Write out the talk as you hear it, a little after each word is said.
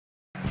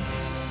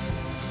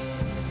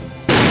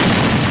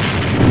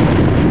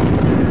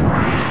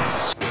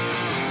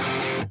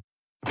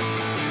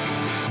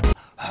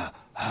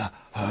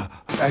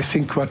I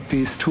think what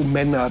these two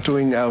men are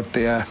doing out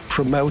there,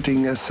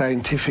 promoting a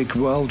scientific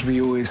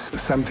worldview, is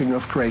something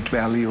of great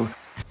value.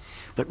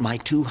 But my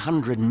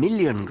 200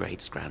 million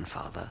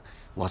great-grandfather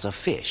was a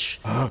fish.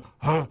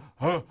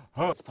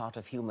 It's part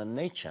of human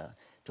nature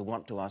to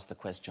want to ask the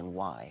question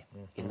why,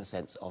 in the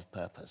sense of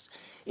purpose.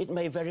 It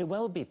may very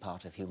well be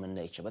part of human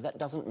nature, but that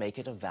doesn't make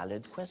it a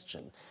valid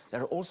question.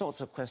 There are all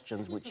sorts of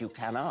questions which you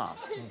can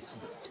ask.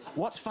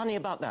 What's funny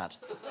about that?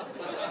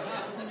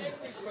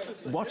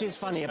 What is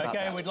funny about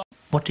that?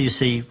 What do you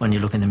see when you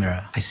look in the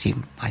mirror? I see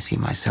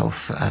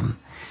myself...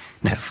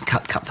 No,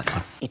 cut that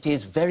one. It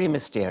is very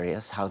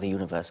mysterious how the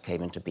universe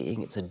came into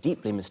being. It's a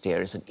deeply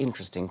mysterious and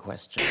interesting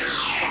question.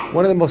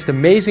 One of the most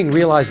amazing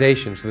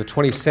realizations of the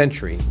 20th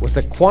century was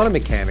that quantum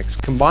mechanics,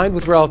 combined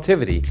with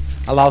relativity,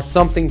 allows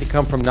something to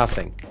come from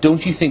nothing.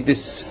 Don't you think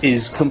this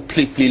is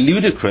completely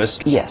ludicrous?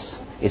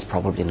 Yes, it's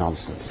probably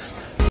nonsense.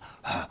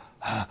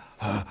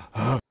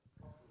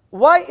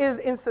 Why is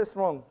incest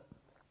wrong?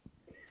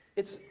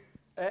 It's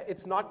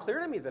not clear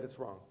to me that it's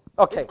wrong.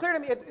 Okay. It's clear to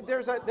me.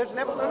 There's an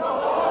evolution.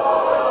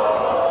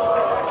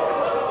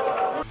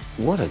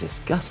 What a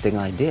disgusting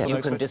idea. You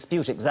can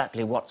dispute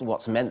exactly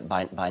what's meant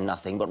by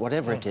nothing, but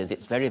whatever it is,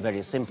 it's very,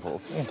 very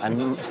simple.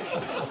 And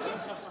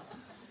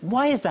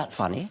why is that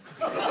funny?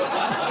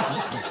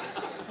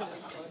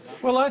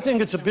 Well, I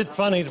think it's a bit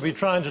funny to be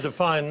trying to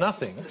define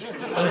nothing. The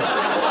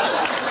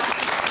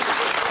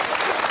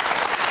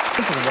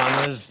simple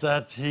one is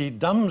that he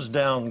dumbs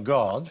down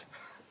God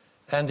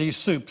and he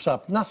soups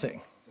up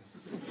nothing.